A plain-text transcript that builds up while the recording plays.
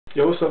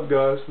Yo, what's up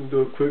guys? Let's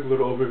do a quick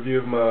little overview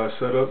of my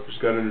setup.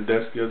 Just got a new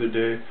desk the other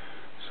day,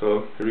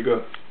 so here we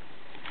go.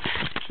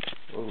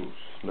 Oh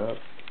snap.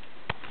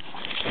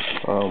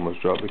 I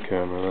almost dropped the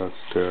camera, that's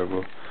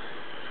terrible.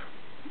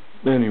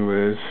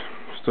 Anyways,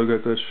 still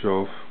got that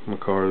shelf, my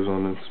cars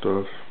on and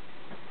stuff.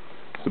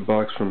 It's the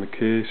box from the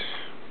case.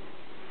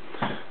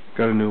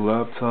 Got a new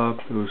laptop,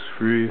 it was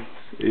free.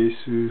 It's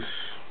Asus.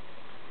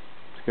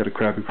 It's got a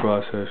crappy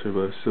processor,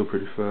 but it's still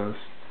pretty fast.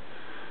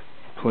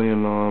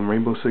 Playing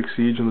Rainbow Six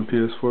Siege on the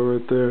PS4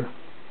 right there.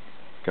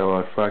 Got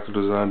my Fractal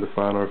Design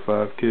Define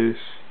R5 case.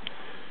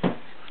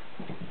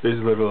 There's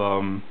a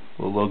little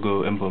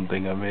logo emblem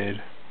thing I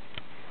made.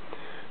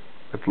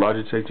 Got the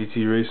Logitech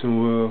GT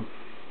Racing Wheel.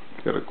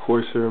 Got a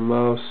Corsair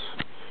mouse.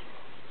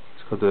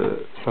 It's called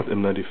it's not the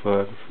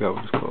M95. I forgot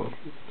what it's called. I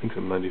think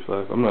it's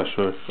M95. I'm not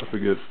sure. I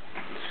forget.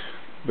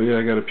 But yeah,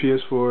 I got a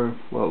PS4.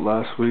 Well,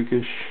 last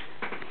weekish.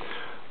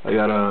 I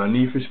got a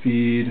Need for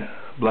Speed,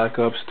 Black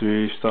Ops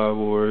 3, Star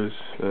Wars,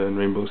 and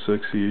Rainbow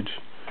Six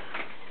Siege.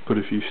 Put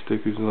a few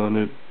stickers on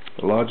it.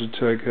 A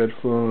Logitech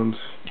headphones,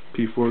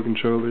 P4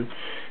 controller.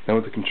 Now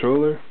with the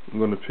controller, I'm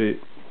going to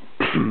paint.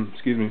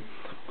 excuse me.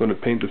 I'm going to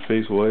paint the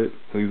face white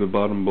and leave the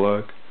bottom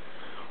black.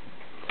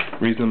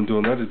 The reason I'm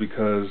doing that is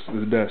because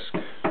the desk.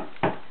 I'm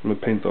going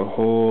to paint the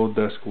whole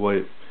desk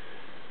white,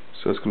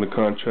 so it's going to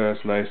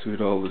contrast nicely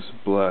with all this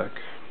black.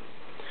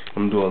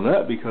 I'm doing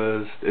that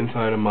because the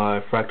inside of my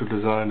Fractal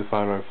Design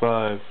Define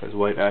R5 has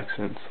white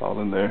accents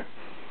all in there.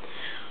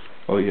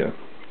 Oh yeah,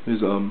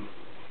 there's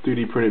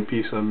 3D printed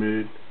piece I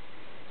made.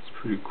 It's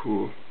pretty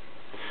cool.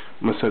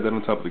 I'm gonna set that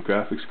on top of the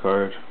graphics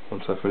card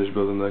once I finish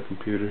building that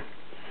computer.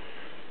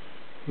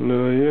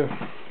 No, yeah.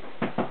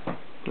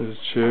 There's a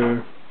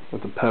chair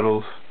with the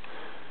pedals,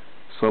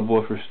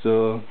 subwoofer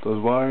still,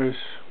 those wires.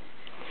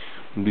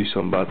 I'm gonna do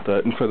something about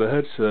that. And for the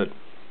headset,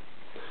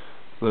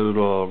 the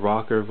little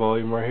rocker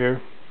volume right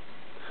here.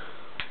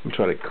 I'm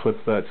trying to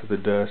clip that to the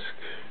desk,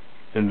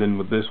 and then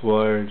with this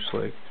wire, just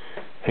like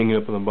hang it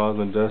up on the bottom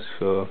of the desk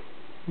so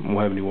I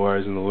won't have any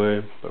wires in the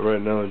way. But right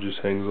now it just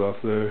hangs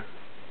off there.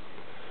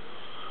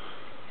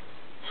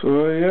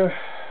 So yeah.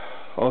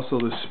 Also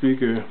the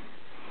speaker,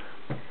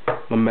 I'm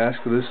gonna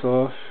mask this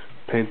off,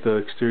 paint the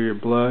exterior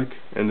black,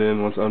 and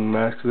then once I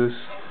unmask this,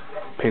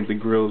 paint the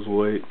grills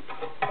white.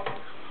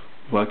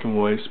 Black and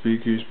white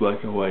speakers,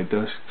 black and white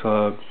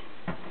desktop.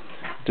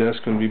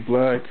 Desk gonna be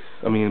black.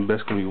 I mean,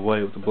 desk gonna be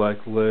white with the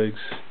black legs.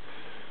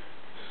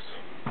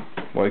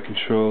 White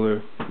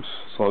controller.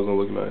 It's all gonna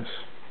look nice.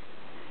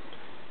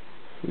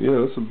 Yeah,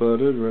 that's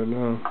about it right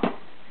now.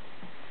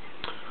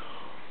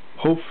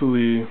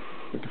 Hopefully,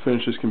 I can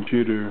finish this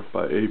computer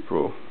by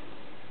April.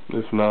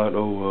 If not,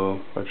 oh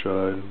well. I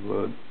tried,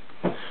 but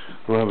I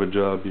don't have a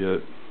job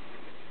yet.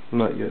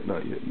 Not yet.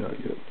 The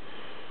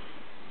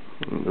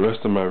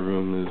rest of my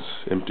room is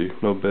empty.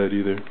 No bed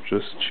either.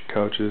 Just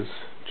couches,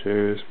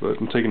 chairs. But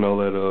I'm taking all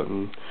that out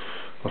and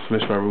I'll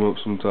finish my room up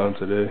sometime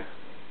today.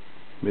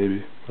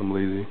 Maybe. I'm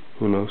lazy.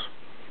 Who knows?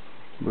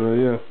 But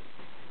yeah.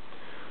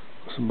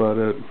 That's about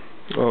it.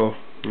 Oh,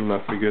 and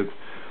not forget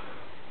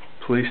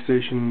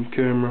PlayStation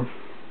camera.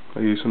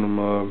 I use them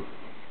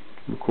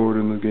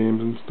recording the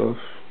games and stuff.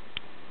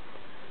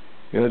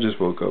 Yeah, I just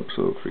woke up,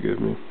 so forgive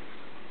me.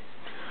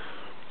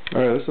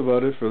 Alright, that's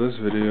about it for this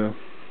video.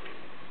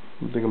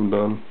 I think I'm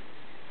done.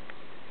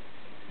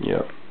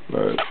 Yeah,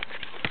 alright.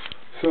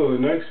 So the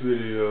next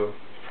video,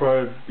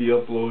 probably be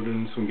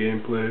uploading some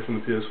gameplay from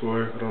the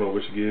PS4. I don't know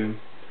which game.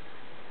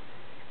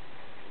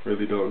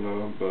 Really don't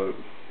know, but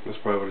that's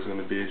probably what it's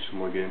going to be, some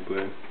more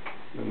gameplay.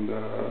 And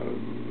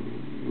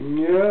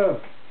yeah,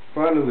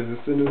 finally,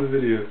 that's the end of the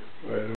video. Alright.